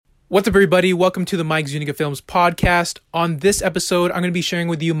What's up, everybody? Welcome to the Mike Zuniga Films podcast. On this episode, I'm going to be sharing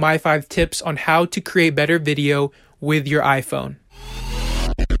with you my 5 tips on how to create better video with your iPhone.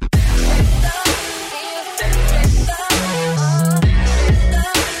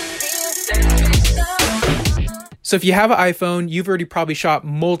 So if you have an iPhone, you've already probably shot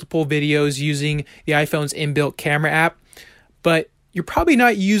multiple videos using the iPhone's inbuilt camera app, but you're probably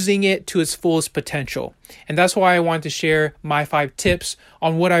not using it to its fullest potential. And that's why I wanted to share my 5 tips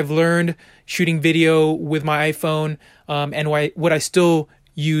on what I've learned shooting video with my iPhone and what I still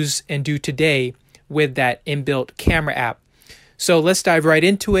use and do today with that inbuilt camera app. So let's dive right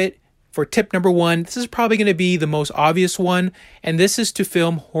into it. For tip number 1, this is probably going to be the most obvious one, and this is to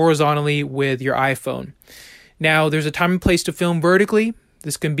film horizontally with your iPhone. Now, there's a time and place to film vertically.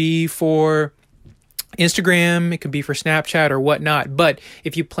 This can be for Instagram, it could be for Snapchat or whatnot. But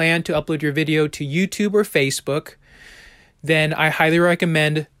if you plan to upload your video to YouTube or Facebook, then I highly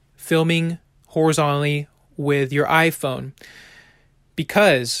recommend filming horizontally with your iPhone.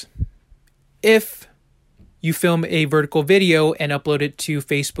 Because if you film a vertical video and upload it to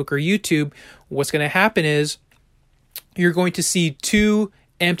Facebook or YouTube, what's going to happen is you're going to see 2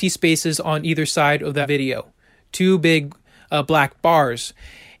 empty spaces on either side of that video. 2 big black bars.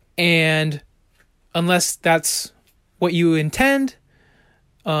 And unless that's what you intend,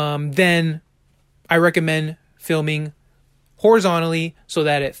 then I recommend filming horizontally so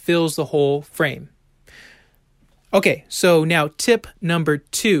that it fills the whole frame. Okay, so now tip number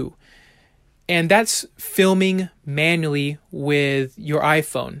 2, and that's filming manually with your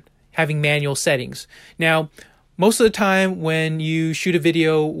iPhone, having manual settings. Now, most of the time when you shoot a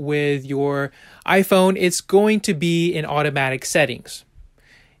video with your iPhone, it's going to be in automatic settings.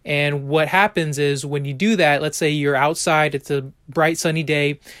 And what happens is when you do that, let's say you're outside, it's a bright sunny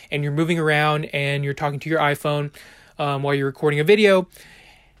day, and you're moving around and you're talking to your iPhone while you're recording a video,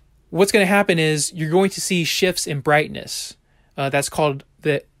 what's going to happen is you're going to see shifts in brightness. That's called,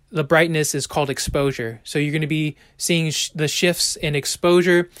 the brightness is called exposure. So you're going to be seeing the shifts in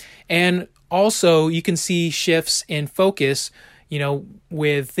exposure, and also you can see shifts in focus,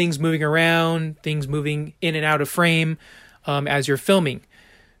 with things moving around, things moving in and out of frame as you're filming.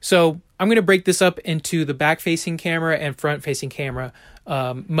 So I'm going to break this up into the back-facing camera and front-facing camera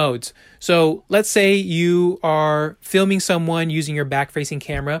modes. So let's say you are filming someone using your back-facing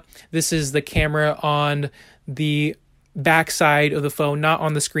camera. This is the camera on the back side of the phone, not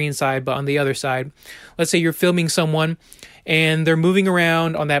on the screen side, but on the other side. Let's say you're filming someone and they're moving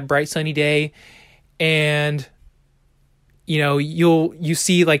around on that bright sunny day, and you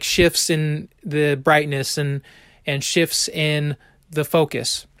see like shifts in the brightness and shifts in the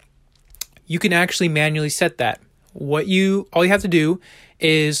focus. You can actually manually set that. All you have to do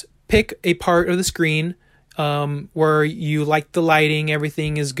is pick a part of the screen where you like the lighting,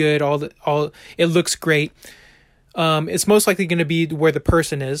 everything is good, it looks great. It's most likely going to be where the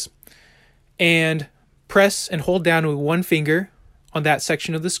person is, and press and hold down with one finger on that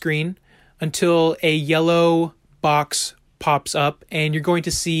section of the screen until a yellow box pops up, and you're going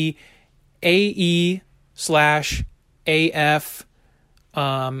to see AE/AF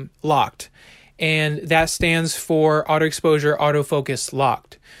locked, and that stands for auto exposure, autofocus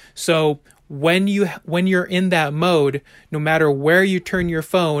locked. So when you're in that mode, no matter where you turn your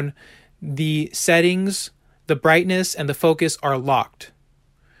phone, the settings, the brightness, and the focus are locked.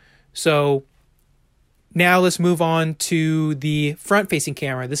 So now let's move on to the front-facing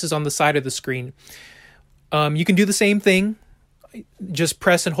camera. This is on the side of the screen. You can do the same thing. Just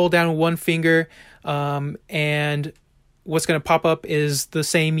press and hold down with one finger, and what's going to pop up is the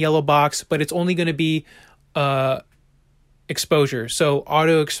same yellow box, but it's only going to be exposure. So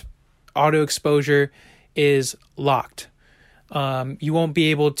auto exposure is locked. You won't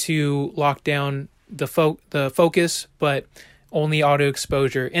be able to lock down the focus, but only auto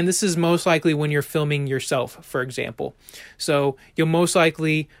exposure. And this is most likely when you're filming yourself, for example. So you'll most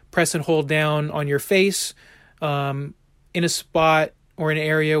likely press and hold down on your face in a spot or an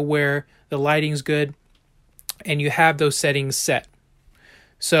area where the lighting's good, and you have those settings set.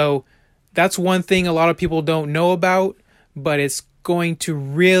 So that's one thing a lot of people don't know about, but it's going to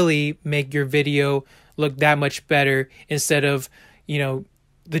really make your video look that much better instead of,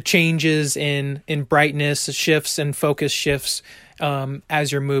 the changes in brightness shifts and focus shifts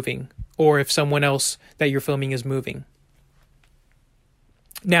as you're moving, or if someone else that you're filming is moving.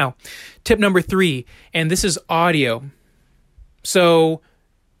 Now, tip number 3, and this is audio. So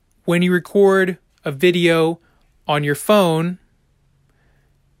when you record a video on your phone,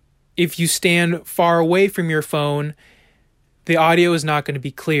 if you stand far away from your phone, the audio is not going to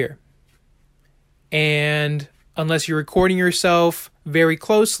be clear. And unless you're recording yourself very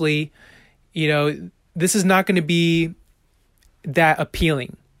closely, this is not going to be that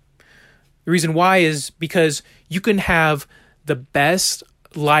appealing. The reason why is because you can have the best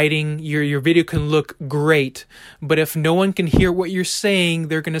lighting, your video can look great, but if no one can hear what you're saying,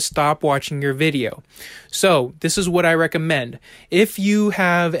 they're going to stop watching your video. So this is what I recommend. If you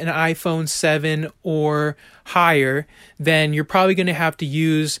have an iPhone 7 or higher, then you're probably going to have to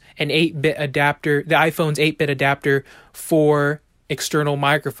use an 8-bit adapter, the iPhone's 8-bit adapter for external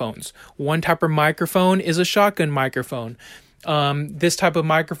microphones. One type of microphone is a shotgun microphone. This type of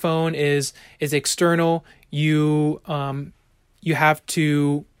microphone is external. You have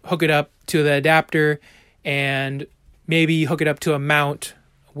to hook it up to the adapter and maybe hook it up to a mount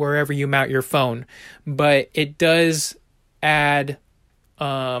wherever you mount your phone. But it does add,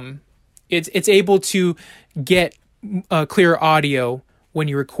 it's able to get clear audio when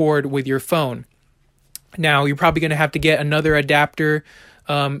you record with your phone. Now, you're probably going to have to get another adapter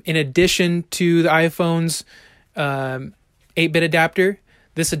in addition to the iPhone's 8-bit adapter.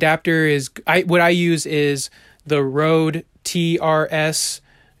 This adapter is, what I use is the Rode TRS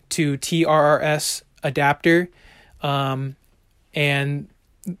to TRRS adapter. And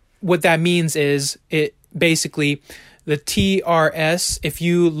what that means is it basically the TRS,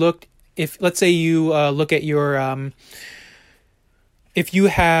 let's say you look at your, if you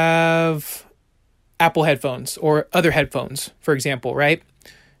have Apple headphones or other headphones, for example, right?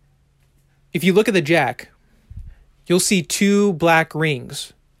 If you look at the jack, you'll see 2 black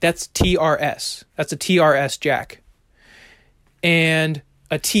rings. That's TRS. That's a TRS jack. And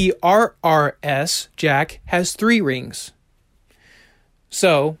a TRRS jack has 3 rings.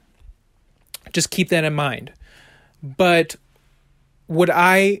 So just keep that in mind. But what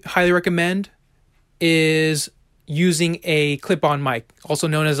I highly recommend is using a clip-on mic, also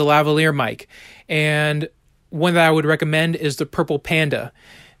known as a lavalier mic. And one that I would recommend is the Purple Panda.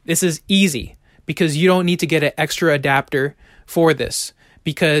 This is easy because you don't need to get an extra adapter for this,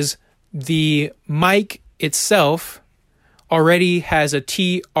 because the mic itself already has a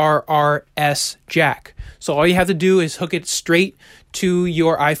TRRS jack. So all you have to do is hook it straight to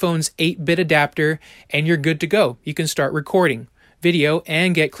your iPhone's 8-bit adapter and you're good to go. You can start recording video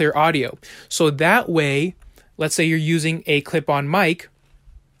and get clear audio. So that way, let's say you're using a clip-on mic,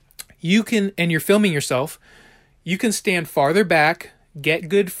 and you're filming yourself, you can stand farther back, get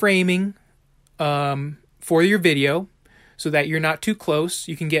good framing for your video so that you're not too close.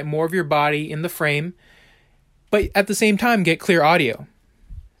 You can get more of your body in the frame, but at the same time get clear audio.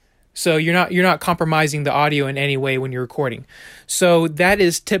 So you're not compromising the audio in any way when you're recording. So that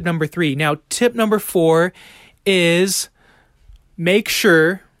is tip number 3. Now, tip number 4 is make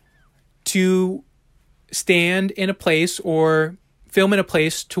sure to stand in a place or film in a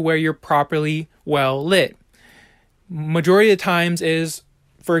place to where you're properly well lit. Majority of the times is,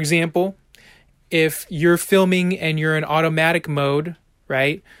 for example, if you're filming and you're in automatic mode,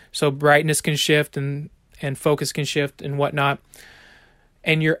 right? So brightness can shift and focus can shift and whatnot.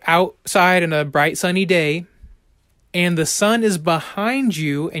 And you're outside on a bright sunny day and the sun is behind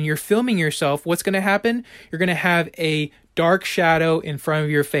you and you're filming yourself, what's going to happen? You're going to have a dark shadow in front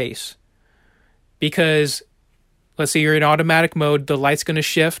of your face. Because let's say you're in automatic mode, the light's going to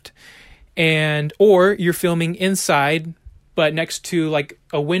shift, or you're filming inside but next to like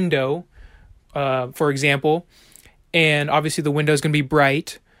a window, for example, and obviously the window is going to be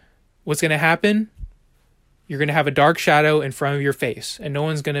bright. What's going to happen? You're going to have a dark shadow in front of your face, and no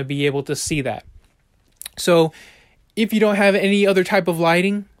one's going to be able to see that. So if you don't have any other type of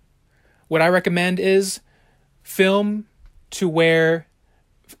lighting, what I recommend is film to where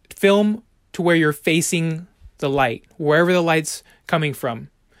you're facing the light, wherever the light's coming from,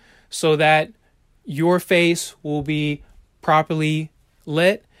 so that your face will be properly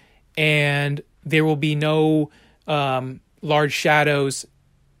lit and there will be no large shadows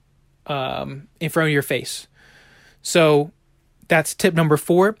in front of your face. So that's tip number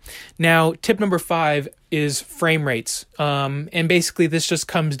 4. Now, tip number 5 is frame rates. And basically this just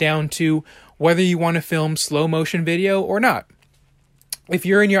comes down to whether you want to film slow motion video or not. If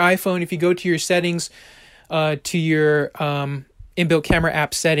you're in your iPhone, if you go to your settings, to your inbuilt camera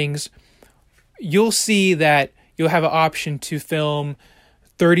app settings, you'll see that you'll have an option to film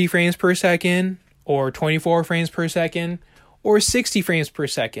 30 frames per second or 24 frames per second or 60 frames per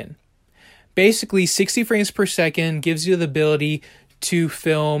second. Basically, 60 frames per second gives you the ability to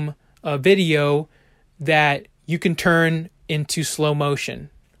film a video that you can turn into slow motion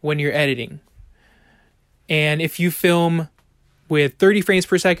when you're editing. And if you film with 30 frames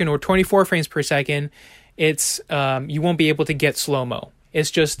per second or 24 frames per second, it's you won't be able to get slow-mo.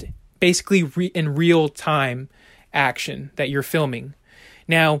 It's just basically in real time, action that you're filming.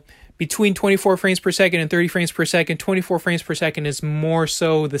 Now, between 24 frames per second and 30 frames per second, 24 frames per second is more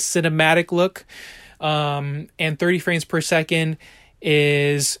so the cinematic look, and 30 frames per second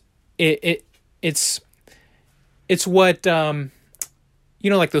is it's what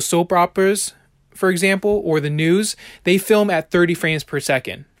like the soap operas, for example, or the news, they film at 30 frames per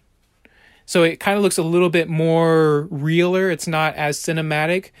second. So it kind of looks a little bit more realer. It's not as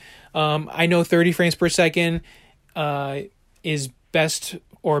cinematic. I know 30 frames per second is best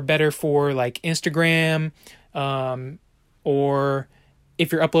or better for like Instagram, or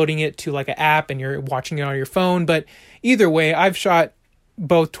if you're uploading it to like an app and you're watching it on your phone. But either way, I've shot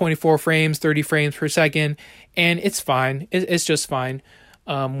both 24 frames, 30 frames per second, and it's fine. It's just fine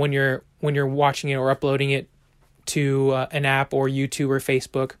when you're watching it or uploading it to an app or YouTube or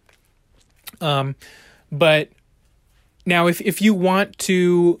Facebook. But now if you want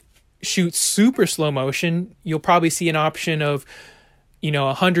to shoot super slow motion, you'll probably see an option of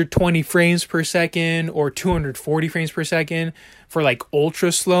 120 frames per second or 240 frames per second for like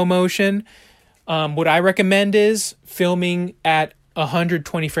ultra slow motion. What I recommend is filming at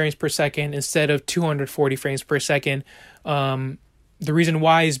 120 frames per second instead of 240 frames per second. The reason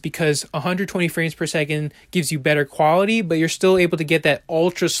why is because 120 frames per second gives you better quality, but you're still able to get that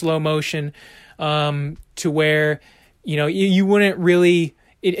ultra slow motion to where you wouldn't really,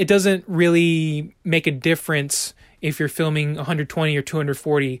 it doesn't really make a difference if you're filming 120 or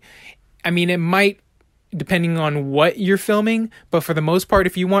 240. I mean, it might, depending on what you're filming, but for the most part,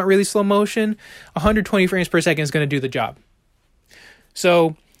 if you want really slow motion, 120 frames per second is going to do the job.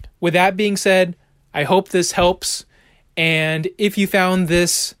 So with that being said, I hope this helps. And if you found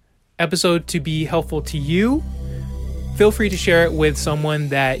this episode to be helpful to you, feel free to share it with someone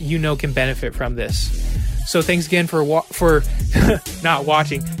that you know can benefit from this. So thanks again for not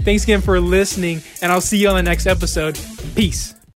watching. Thanks again for listening, and I'll see you on the next episode. Peace.